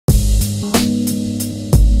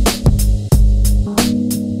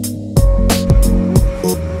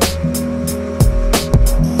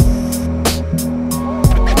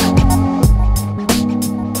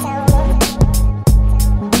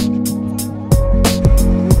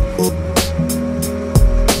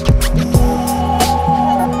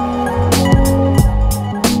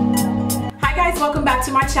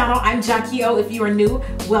I'm Jackie O. If you are new,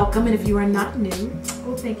 welcome, and if you are not new,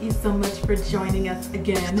 well, thank you so much for joining us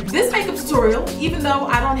again. This makeup tutorial, even though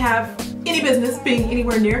I don't have any business being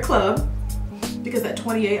anywhere near a club, because at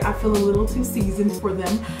 28 I feel a little too seasoned for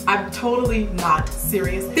them. I'm totally not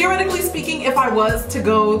serious. Theoretically speaking, if I was to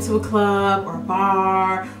go to a club or a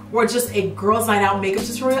bar or just a girls' night out makeup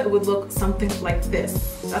tutorial, it would look something like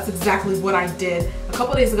this. That's exactly what I did a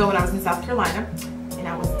couple days ago when I was in South Carolina, and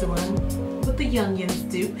I was doing what the youngins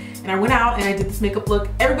do. And I went out and I did this makeup look.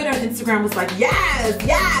 Everybody on Instagram was like, yes,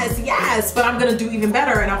 yes, yes, but I'm gonna do even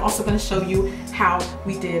better, and I'm also gonna show you how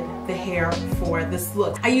we did the hair for this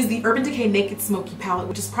look. I used the Urban Decay Naked Smoky palette,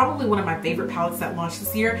 which is probably one of my favorite palettes that launched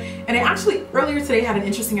this year. And I actually earlier today had an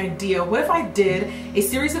interesting idea. What if I did a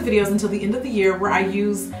series of videos until the end of the year where I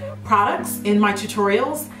use products in my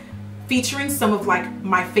tutorials featuring some of like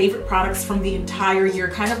my favorite products from the entire year,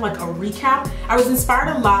 kind of like a recap. I was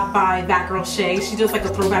inspired a lot by that girl Shay. She does like a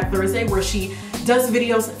Throwback Thursday where she does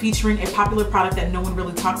videos featuring a popular product that no one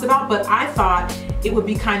really talks about, but I thought it would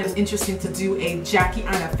be kind of interesting to do a Jackie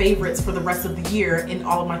Aina favorites for the rest of the year in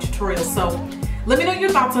all of my tutorials. So let me know your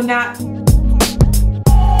thoughts on that.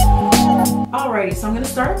 Alrighty, so I'm going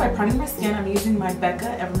to start by priming my skin. I'm using my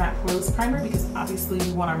Becca Evermatte Poreless Primer because obviously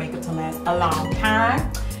we want our makeup to last a long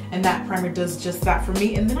time. And that primer does just that for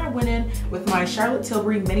me. And then I went in with my Charlotte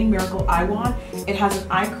Tilbury Mini Miracle Eye Wand. It has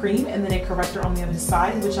an eye cream and then a corrector on the other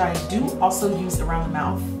side, which I do also use around the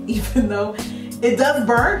mouth, even though it does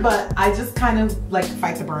burn, but I just kind of like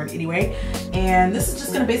fight the burn anyway. And this is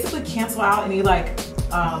just gonna basically cancel out any like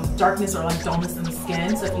darkness or like dullness in the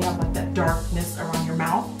skin. So if you have like that darkness around your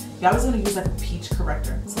mouth, I was going to use like a peach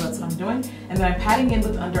corrector, so that's what I'm doing. And then I'm patting in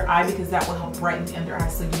with under eye because that will help brighten the under eye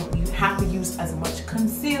so you don't have to use as much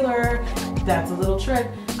concealer. That's a little trick.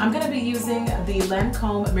 I'm going to be using the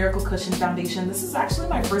Lancome Miracle Cushion Foundation. This is actually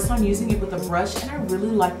my first time using it with a brush, and I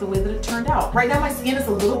really like the way that it turned out. Right now my skin is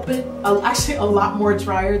a little bit, actually a lot more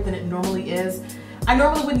drier than it normally is. I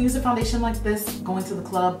normally wouldn't use a foundation like this going to the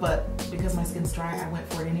club, but because my skin's dry, I went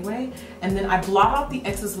for it anyway. And then I blot out the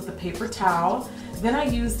excess with a paper towel. Then I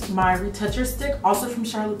used my retoucher stick, also from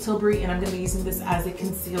Charlotte Tilbury, and I'm gonna be using this as a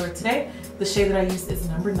concealer today. The shade that I used is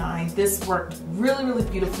number 9. This worked really, really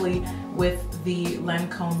beautifully with the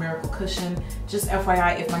Lancome Miracle Cushion. Just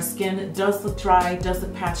FYI, if my skin does look dry, does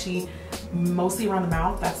look patchy, mostly around the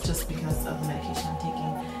mouth, that's just because of the medication I'm taking.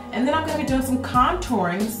 And then I'm gonna be doing some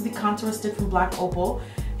contouring. This is the contour stick from Black Opal.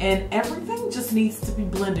 And everything just needs to be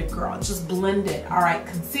blended, girl. Just blend it. All right,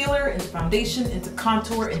 concealer into foundation, into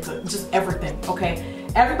contour, into just everything, okay?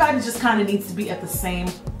 Everybody just kind of needs to be at the same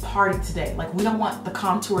party today. Like, we don't want the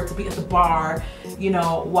contour to be at the bar, you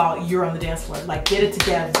know, while you're on the dance floor. Like, get it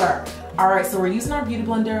together. All right, so we're using our Beauty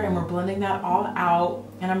Blender and we're blending that all out.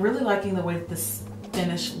 And I'm really liking the way that this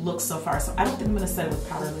finish looks so far. So I don't think I'm gonna set it with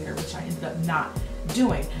powder later, which I ended up not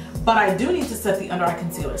doing. But I do need to set the under eye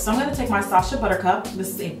concealer. So I'm gonna take my Sacha Buttercup. This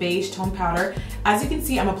is a beige tone powder. As you can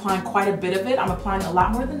see, I'm applying quite a bit of it. I'm applying a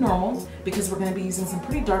lot more than normal because we're gonna be using some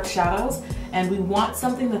pretty dark shadows, and we want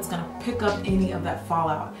something that's gonna pick up any of that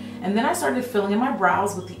fallout. And then I started filling in my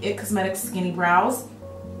brows with the IT Cosmetics Skinny Brows.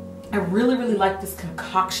 I really, really like this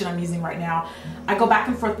concoction I'm using right now. I go back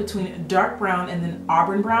and forth between dark brown and then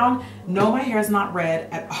auburn brown. No, my hair is not red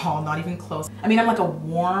at all, not even close. I mean, I'm like a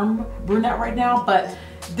warm brunette right now, but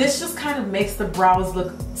this just kind of makes the brows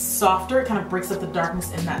look softer. It kind of breaks up the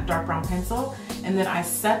darkness in that dark brown pencil. And then I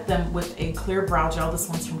set them with a clear brow gel. This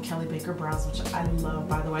one's from Kelly Baker Brows, which I love,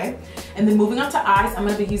 by the way. And then moving on to eyes, I'm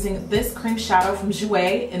gonna be using this cream shadow from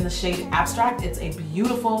Jouer in the shade Abstract. It's a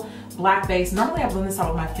beautiful black base. Normally I blend this out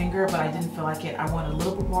with my finger, but I didn't feel like it. I wanted a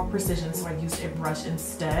little bit more precision, so I used a brush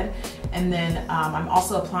instead. And then I'm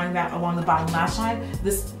also applying that along the bottom lash line.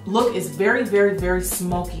 This look is very, very, very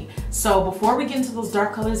smoky. So before we get into those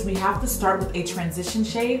dark colors, we have to start with a transition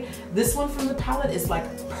shade. This one from the palette is like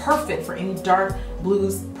perfect for any dark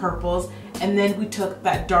blues, purples. And then we took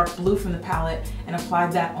that dark blue from the palette and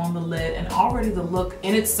applied that on the lid. And already the look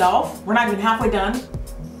in itself, we're not even halfway done,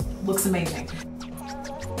 looks amazing.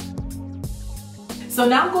 So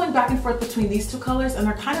now I'm going back and forth between these two colors, and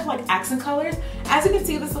they're kind of like accent colors. As you can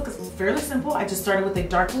see, this look is fairly simple. I just started with a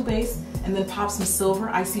dark blue base and then popped some silver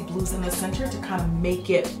icy blues in the center to kind of make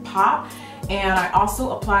it pop. And I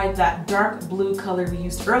also applied that dark blue color we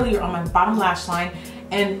used earlier on my bottom lash line.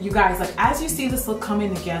 And you guys, like, as you see this look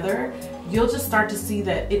coming together, you'll just start to see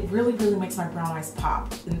that it really, really makes my brown eyes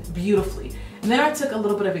pop beautifully. And then I took a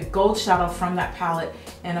little bit of a gold shadow from that palette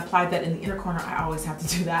and applied that in the inner corner. I always have to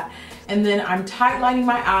do that. And then I'm tight lining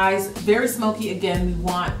my eyes, very smoky again.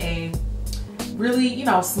 We really, you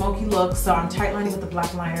know, smoky look. So I'm tight lining with the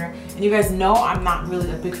black liner. And you guys know I'm not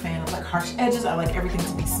really a big fan of like harsh edges. I like everything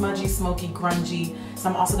to be smudgy, smoky, grungy. So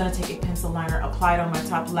I'm also gonna take a pencil liner, apply it on my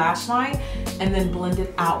top lash line, and then blend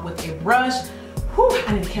it out with a brush. Whew,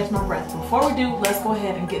 I need to catch my breath. Before we do, let's go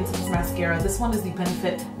ahead and get into this mascara. This one is the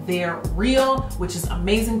Benefit They're Real, which is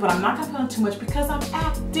amazing, but I'm not gonna put on too much because I'm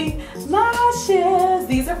acting lashes.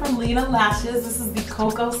 These are from Lena Lashes. This is the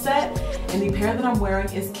Cocoa set, and the pair that I'm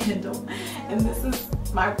wearing is Kindle. And this is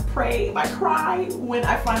my cry when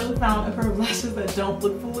I finally found a pair of lashes that don't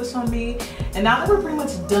look foolish on me. And now that we're pretty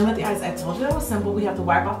much done with the eyes, I told you that was simple. We have to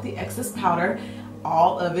wipe off the excess powder,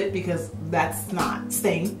 all of it, because that's not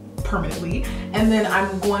staying permanently. And then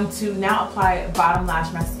I'm going to now apply bottom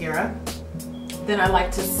lash mascara. Then I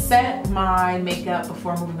like to set my makeup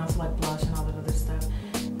before moving on to like blush and all that other stuff.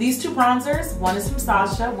 These two bronzers, one is from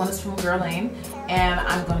Sasha, one is from Guerlain, and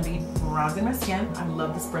I'm going to be bronzing my skin. I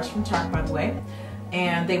love this brush from Tarte, by the way,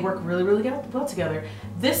 and they work really, really well together.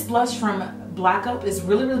 This blush from Black Up is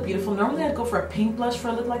really, really beautiful. Normally I'd go for a pink blush for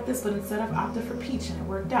a look like this, but instead I've opted for peach, and it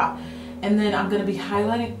worked out. And then I'm going to be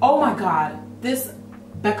highlighting. Oh my god, this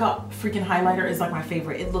Becca freaking highlighter is like my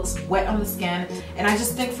favorite. It looks wet on the skin, and I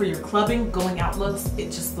just think for your clubbing, going out looks,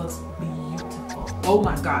 it just looks beautiful. Oh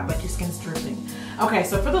my god, like your skin's dripping. Okay,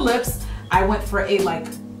 so for the lips, I went for a like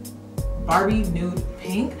Barbie nude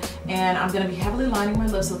pink, and I'm gonna be heavily lining my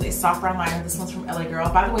lips with a soft brown liner. This one's from LA Girl.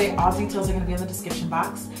 By the way, all details are gonna be in the description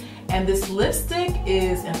box. And this lipstick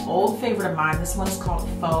is an old favorite of mine. This one is called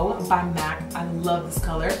Faux by MAC. I love this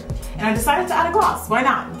color. And I decided to add a gloss. Why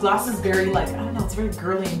not? Gloss is very like, I don't know, it's very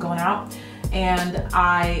girly and going out. And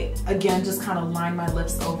I, again, just kind of line my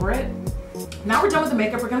lips over it. Now we're done with the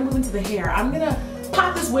makeup. We're gonna move into the hair. I'm gonna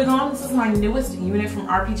pop this wig on. This is my newest unit from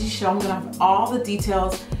RPG Show. I'm gonna have all the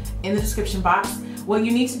details in the description box. What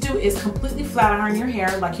you need to do is completely flat iron your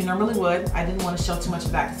hair like you normally would. I didn't want to show too much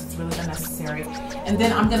of that because it's really unnecessary. And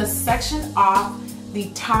then I'm gonna section off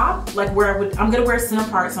the top, like where I'm gonna wear a center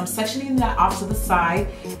part, so I'm sectioning that off to the side.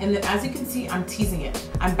 And then as you can see, I'm teasing it.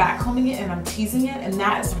 I'm backcombing it and I'm teasing it, and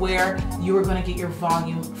that is where you are gonna get your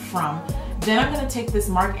volume from. Then I'm gonna take this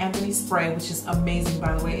Marc Anthony spray, which is amazing,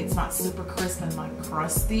 by the way. It's not super crisp and like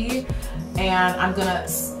crusty. And I'm gonna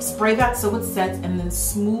spray that so it sets, and then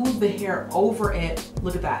smooth the hair over it.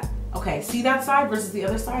 Look at that. Okay, see that side versus the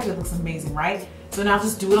other side? It looks amazing, right? So now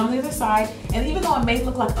just do it on the other side. And even though it may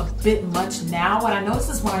look like a bit much now, what I notice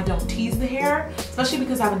is when I don't tease the hair, especially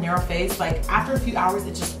because I have a narrow face, like after a few hours,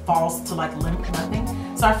 it just falls to like limp nothing.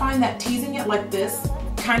 So I find that teasing it like this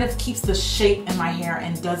kind of keeps the shape in my hair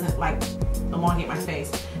and doesn't like elongate my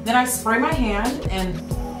face. Then I spray my hand and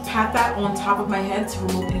pat that on top of my head to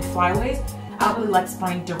remove any flyaways. I don't really like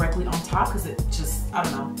spraying directly on top because it just, I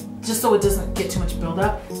don't know, just so it doesn't get too much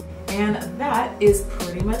buildup. And that is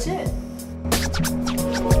pretty much it.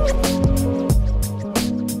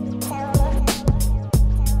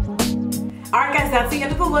 Alright guys, that's the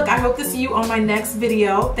end of the look. I hope to see you on my next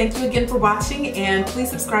video. Thank you again for watching, and please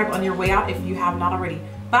subscribe on your way out if you have not already.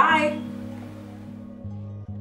 Bye!